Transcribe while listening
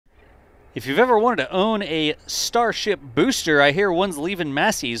If you've ever wanted to own a Starship booster, I hear one's leaving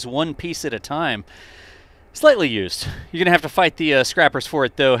Masseys one piece at a time. Slightly used. You're going to have to fight the scrappers for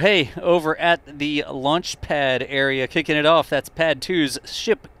it, though. Hey, over at the launch pad area, kicking it off, that's Pad 2's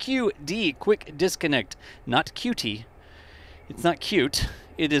Ship QD, Quick Disconnect. Not cutie. It's not cute.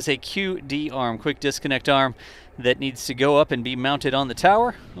 It is a QD arm, Quick Disconnect arm, that needs to go up and be mounted on the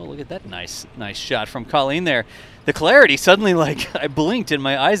tower. Oh, look at that nice shot from Colleen there. The clarity suddenly, like, I blinked and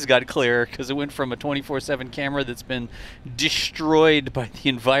my eyes got clearer because it went from a 24/7 camera that's been destroyed by the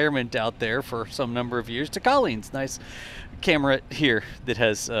environment out there for some number of years to Colleen's nice camera here that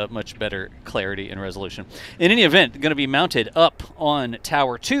has much better clarity and resolution. In any event, going to be mounted up on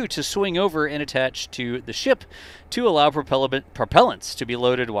Tower 2 to swing over and attach to the ship to allow propellants to be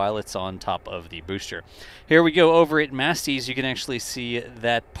loaded while it's on top of the booster. Here we go over at Masseys. You can actually see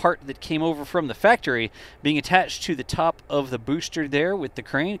that part that came over from the factory being attached to the top of the booster there with the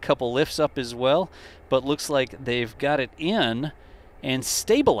crane. A couple lifts up as well, but looks like they've got it in and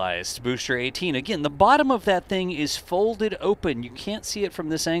stabilized booster 18. Again, the bottom of that thing is folded open. You can't see it from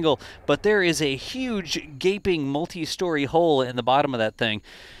this angle, but there is a huge gaping multi-story hole in the bottom of that thing.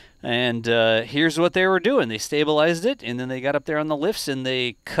 And here's what they were doing. They stabilized it, and then they got up there on the lifts, and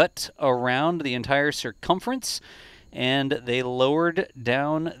they cut around the entire circumference, and they lowered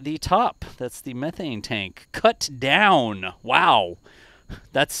down the top. That's the methane tank. Cut down. Wow.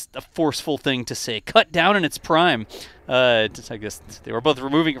 That's a forceful thing to say. Cut down in its prime. I guess they were both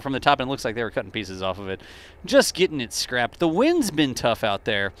removing it from the top, and it looks like they were cutting pieces off of it. Just getting it scrapped. The wind's been tough out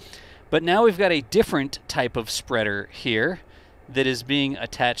there, but now we've got a different type of spreader here that is being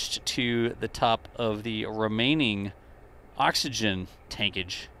attached to the top of the remaining oxygen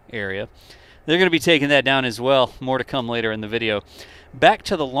tankage area. They're going to be taking that down as well. More to come later in the video. Back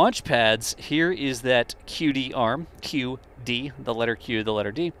to the launch pads. Here is that QD arm, QD, the letter Q, the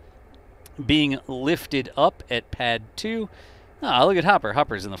letter D, being lifted up at Pad 2. Ah, look at Hopper.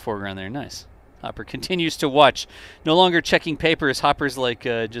 Hopper's in the foreground there. Nice. Hopper continues to watch. No longer checking papers. Hopper's like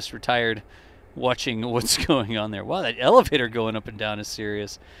just retired, watching what's going on there. Wow, that elevator going up and down is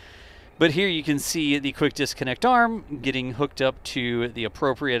serious. But here you can see the quick disconnect arm getting hooked up to the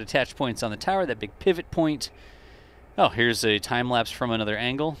appropriate attach points on the tower, that big pivot point. Oh, here's a time-lapse from another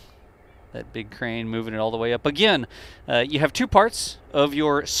angle. That big crane moving it all the way up. Again, you have two parts of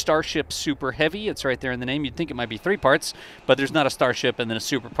your Starship Super Heavy. It's right there in the name. You'd think it might be three parts, but there's not a Starship and then a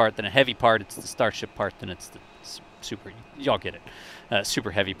Super part, then a Heavy part. It's the Starship part, then it's the Super. Y'all get it.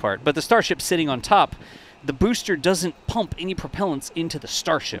 Super Heavy part. But the Starship sitting on top, the booster doesn't pump any propellants into the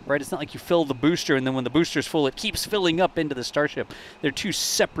Starship, right? It's not like you fill the booster and then when the booster's full, it keeps filling up into the Starship. They're two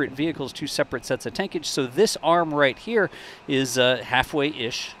separate vehicles, two separate sets of tankage. So this arm right here is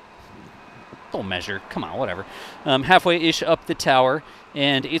halfway-ish. Don't measure. Come on, whatever. Halfway-ish up the tower,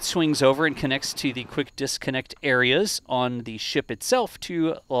 and it swings over and connects to the quick disconnect areas on the ship itself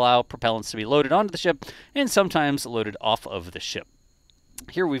to allow propellants to be loaded onto the ship and sometimes loaded off of the ship.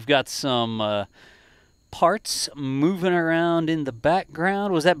 Here we've got some parts moving around in the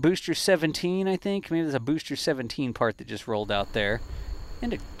background. Was that Booster 17, I think? Maybe there's a Booster 17 part that just rolled out there.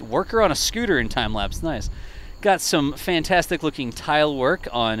 And a worker on a scooter in time-lapse. Nice. Got some fantastic-looking tile work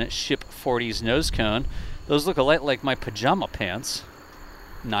on Ship 40's Nosecone. Those look a lot like my pajama pants.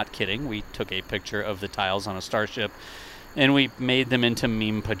 Not kidding. We took a picture of the tiles on a Starship, and we made them into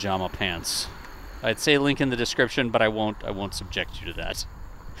meme pajama pants. I'd say link in the description, but I won't subject you to that.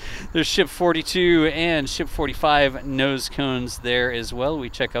 There's Ship 42 and Ship 45 Nosecones there as well.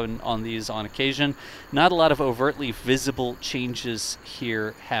 We check on these on occasion. Not a lot of overtly visible changes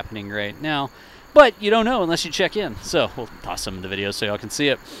here happening right now, but you don't know unless you check in. So we'll toss them in the video so y'all can see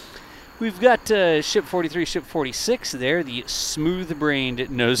it. We've got Ship 43, Ship 46 there, the smooth-brained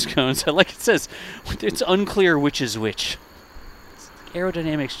Nosecones. Like it says, it's unclear which is which.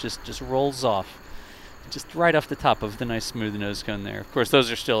 Aerodynamics just rolls off. Just right off the top of the nice smooth Nosecone there. Of course,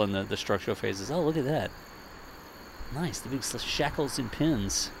 those are still in the structural phases. Oh, look at that. Nice, the big shackles and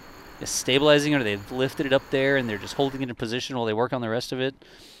pins. They're stabilizing it, or they've lifted it up there, and they're just holding it in position while they work on the rest of it.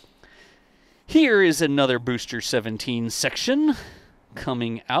 Here is another Booster 17 section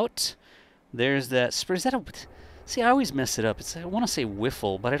coming out. There's that... Is that a... See, I always mess it up. I want to say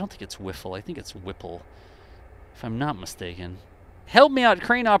Whiffle, but I don't think it's Whiffle. I think it's Whipple, if I'm not mistaken. Help me out,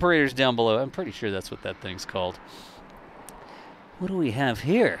 crane operators down below. I'm pretty sure that's what that thing's called. What do we have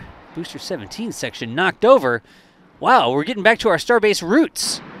here? Booster 17 section knocked over. Wow, we're getting back to our Starbase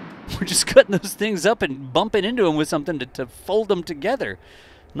roots. We're just cutting those things up and bumping into them with something to fold them together.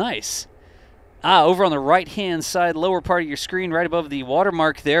 Nice. Ah, over on the right-hand side, lower part of your screen, right above the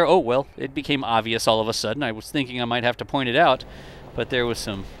watermark there. Oh, well, it became obvious all of a sudden. I was thinking I might have to point it out. but there was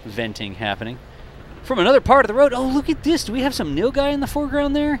some venting happening. From another part of the road, oh, look at this. Do we have some Nilgai in the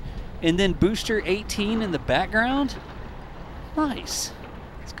foreground there? And then Booster 18 in the background? Nice.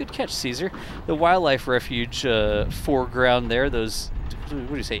 It's a good catch, Caesar. The wildlife refuge foreground there, those, what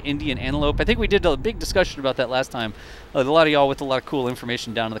do you say, Indian antelope. I think we did a big discussion about that last time. A lot of y'all with a lot of cool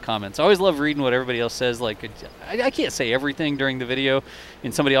information down in the comments. I always love reading what everybody else says. Like, I can't say everything during the video,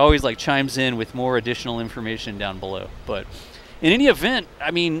 and somebody always like chimes in with more additional information down below. But in any event,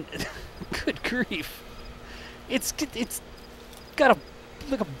 I mean, good grief, it's got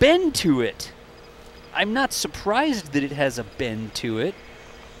like a bend to it. I'm not surprised that it has a bend to it.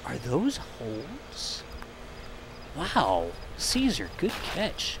 Are those holes? Wow, Caesar, good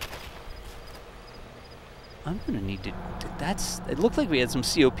catch. I'm gonna need to. It looked like we had some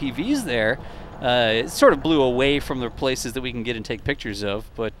COPVs there. It sort of blew away from the places that we can get and take pictures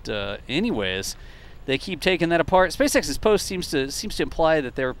of. But anyways, they keep taking that apart. SpaceX's post seems to imply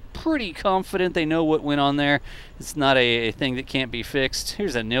that they're pretty confident they know what went on there. It's not a thing that can't be fixed.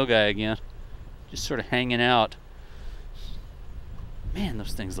 Here's that Nilgai again, just sort of hanging out. Man,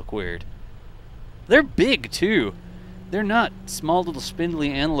 those things look weird. They're big too. They're not small little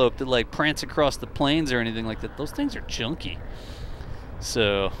spindly antelope that like prance across the plains or anything like that. Those things are chunky.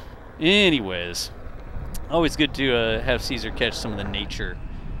 So, anyways, always good to have Caesar catch some of the nature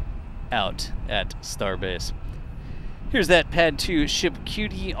out at Starbase. Here's that Pad 2 ship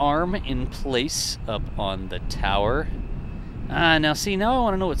QD arm in place up on the tower. Now see, now I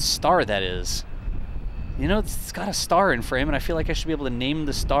want to know what star that is. You know, it's got a star in frame, and I feel like I should be able to name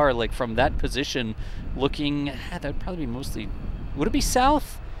the star, like, from that position, looking... that would probably be mostly... Would it be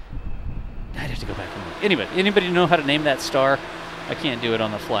south? I'd have to go back and look. Anyway, anybody know how to name that star? I can't do it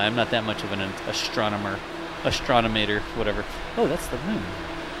on the fly. I'm not that much of an astronomator, whatever. Oh, that's the moon.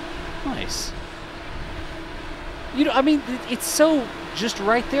 Nice. You know, I mean, it's so just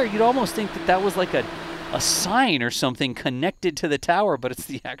right there. You'd almost think that that was like a sign or something connected to the tower, but it's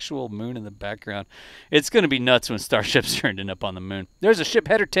the actual moon in the background. It's going to be nuts when starships are ending up on the moon. There's a ship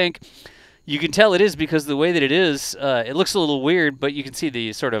header tank. You can tell it is because of the way that it is. It looks a little weird, but you can see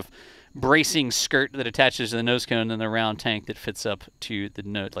the sort of bracing skirt that attaches to the nose cone and the round tank that fits up to the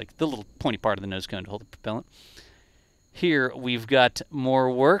nose, like the little pointy part of the nose cone to hold the propellant. Here we've got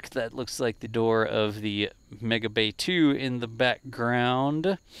more work. That looks like the door of the Mega Bay 2 in the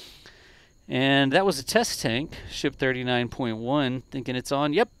background. And that was a test tank, ship 39.1, thinking it's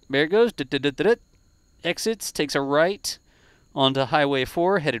on. Yep, there it goes. Exits, takes a right onto Highway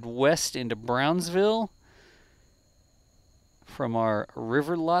 4, headed west into Brownsville from our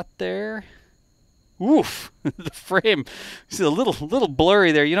river lot there. Oof, the frame is a little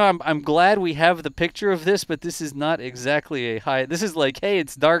blurry there. You know, I'm glad we have the picture of this, but this is not exactly a high. This is like, hey,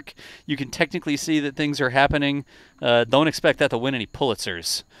 it's dark. You can technically see that things are happening. Don't expect that to win any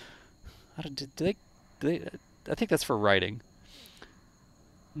Pulitzers. Do they, I think that's for writing.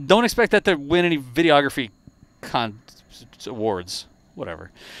 Don't expect that to win any videography awards. Whatever.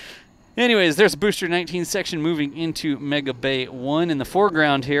 Anyways, there's Booster 19 section moving into Mega Bay 1. In the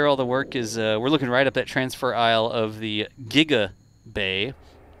foreground here, all the work is, we're looking right up that transfer aisle of the Giga Bay.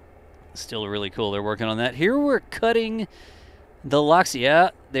 Still really cool. They're working on that. Here we're cutting the locks.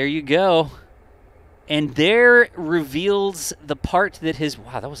 Yeah, there you go. And there reveals the part that has...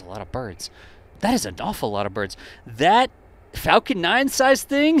 Wow, that was a lot of birds. That is an awful lot of birds. That Falcon 9 size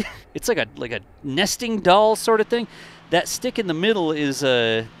thing, it's like a nesting doll sort of thing. That stick in the middle is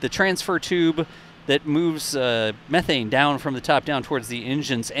the transfer tube that moves methane down from the top down towards the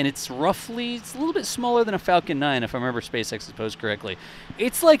engines, and it's a little bit smaller than a Falcon 9, if I remember SpaceX's post correctly.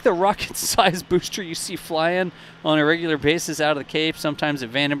 It's like the rocket-sized booster you see flying on a regular basis out of the Cape, sometimes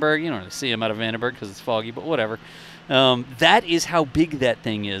at Vandenberg. You don't really see them out of Vandenberg because it's foggy, but whatever. That is how big that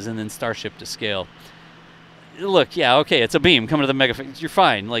thing is, and then Starship to scale. Look, yeah, okay, it's a beam coming to the mega... You're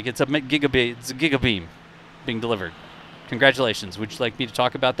fine. Like, it's a giga beam being delivered. Congratulations. Would you like me to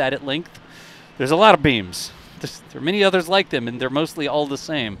talk about that at length? There's a lot of beams. There are many others like them, and they're mostly all the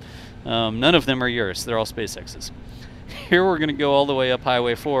same. None of them are yours. They're all SpaceX's. Here we're going to go all the way up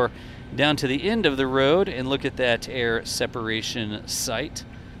Highway 4 down to the end of the road and look at that air separation site.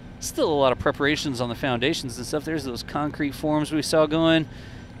 Still a lot of preparations on the foundations and stuff. There's those concrete forms we saw going,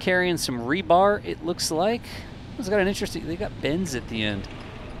 carrying some rebar, it looks like. It's got an interesting... They got bends at the end.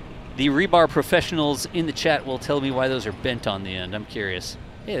 The rebar professionals in the chat will tell me why those are bent on the end. I'm curious.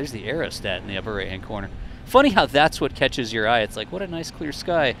 Hey, there's the aerostat in the upper right-hand corner. Funny how that's what catches your eye. It's like, what a nice clear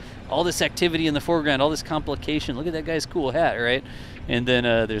sky. All this activity in the foreground, all this complication. Look at that guy's cool hat, right? And then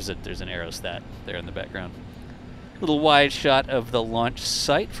there's an aerostat there in the background. Little wide shot of the launch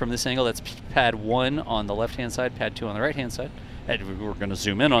site from this angle. That's Pad 1 on the left-hand side, Pad 2 on the right-hand side. We're going to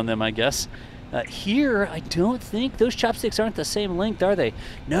zoom in on them, I guess. Here, I don't think those chopsticks aren't the same length, are they?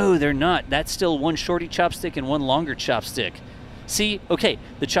 No, they're not. That's still one shorty chopstick and one longer chopstick. See, okay,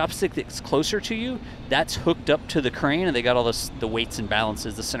 the chopstick that's closer to you, that's hooked up to the crane, and they got all the weights and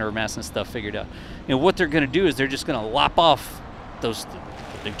balances, the center of mass and stuff figured out. And what they're going to do is they're just going to lop off those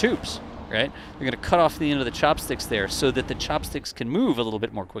big tubes, right? They're going to cut off the end of the chopsticks there so that the chopsticks can move a little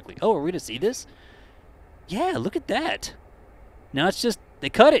bit more quickly. Oh, are we going to see this? Yeah, look at that. Now it's just, they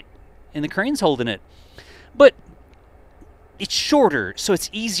cut it, and the crane's holding it. But it's shorter, so it's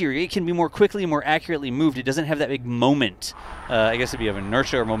easier. It can be more quickly and more accurately moved. It doesn't have that big moment. I guess it'd be of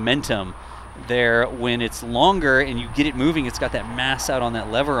inertia or momentum there. When it's longer and you get it moving, it's got that mass out on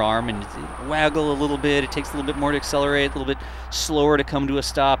that lever arm, and it waggle a little bit. It takes a little bit more to accelerate, a little bit slower to come to a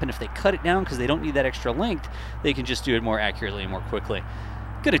stop. And if they cut it down because they don't need that extra length, they can just do it more accurately and more quickly.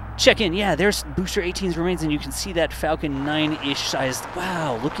 Gonna check in. Yeah, there's Booster 18's remains, and you can see that Falcon 9-ish sized.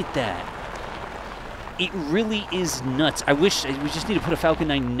 Wow, look at that. It really is nuts. I wish we just need to put a Falcon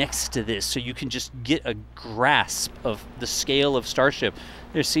 9 next to this so you can just get a grasp of the scale of Starship.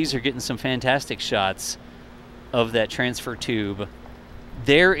 There's Caesar getting some fantastic shots of that transfer tube.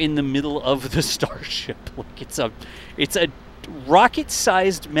 There in the middle of the Starship. Like it's a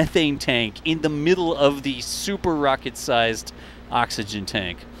rocket-sized methane tank in the middle of the super rocket-sized oxygen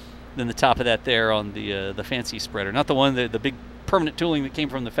tank. Then the top of that there on the fancy spreader, not the one the big permanent tooling that came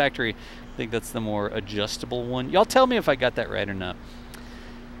from the factory. I think that's the more adjustable one. Y'all tell me if I got that right or not.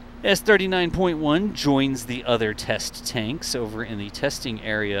 S39.1 joins the other test tanks over in the testing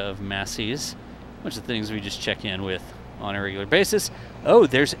area of Masseys. A bunch of things we just check in with on a regular basis. Oh,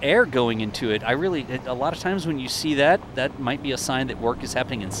 there's air going into it. A lot of times when you see that, that might be a sign that work is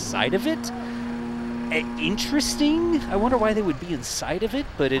happening inside of it. Interesting. I wonder why they would be inside of it,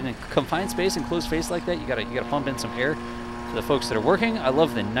 but in a confined space and closed space like that, you gotta pump in some air for the folks that are working. I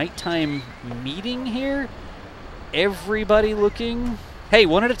love the nighttime meeting here. Everybody looking. Hey,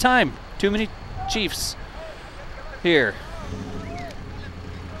 one at a time. Too many chiefs here.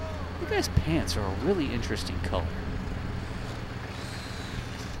 You guys' pants are a really interesting color.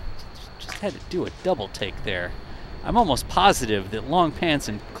 Just had to do a double take there. I'm almost positive that long pants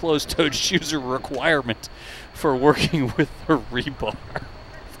and closed-toed shoes are a requirement for working with the rebar.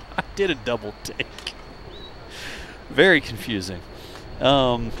 I did a double take. Very confusing.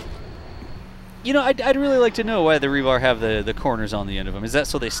 You know, I'd really like to know why the rebar have the corners on the end of them. Is that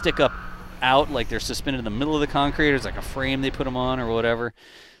so they stick up out like they're suspended in the middle of the concrete, or is like a frame they put them on or whatever?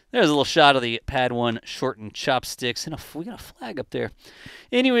 There's a little shot of the Pad 1 Shortened Chopsticks, and we got a flag up there.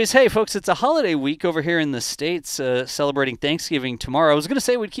 Anyways, hey, folks, it's a holiday week over here in the States, celebrating Thanksgiving tomorrow. I was going to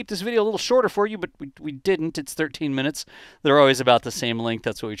say we'd keep this video a little shorter for you, but we didn't. It's 13 minutes. They're always about the same length.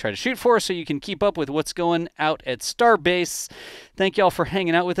 That's what we try to shoot for, so you can keep up with what's going out at Starbase. Thank y'all for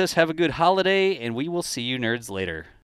hanging out with us. Have a good holiday, and we will see you nerds later.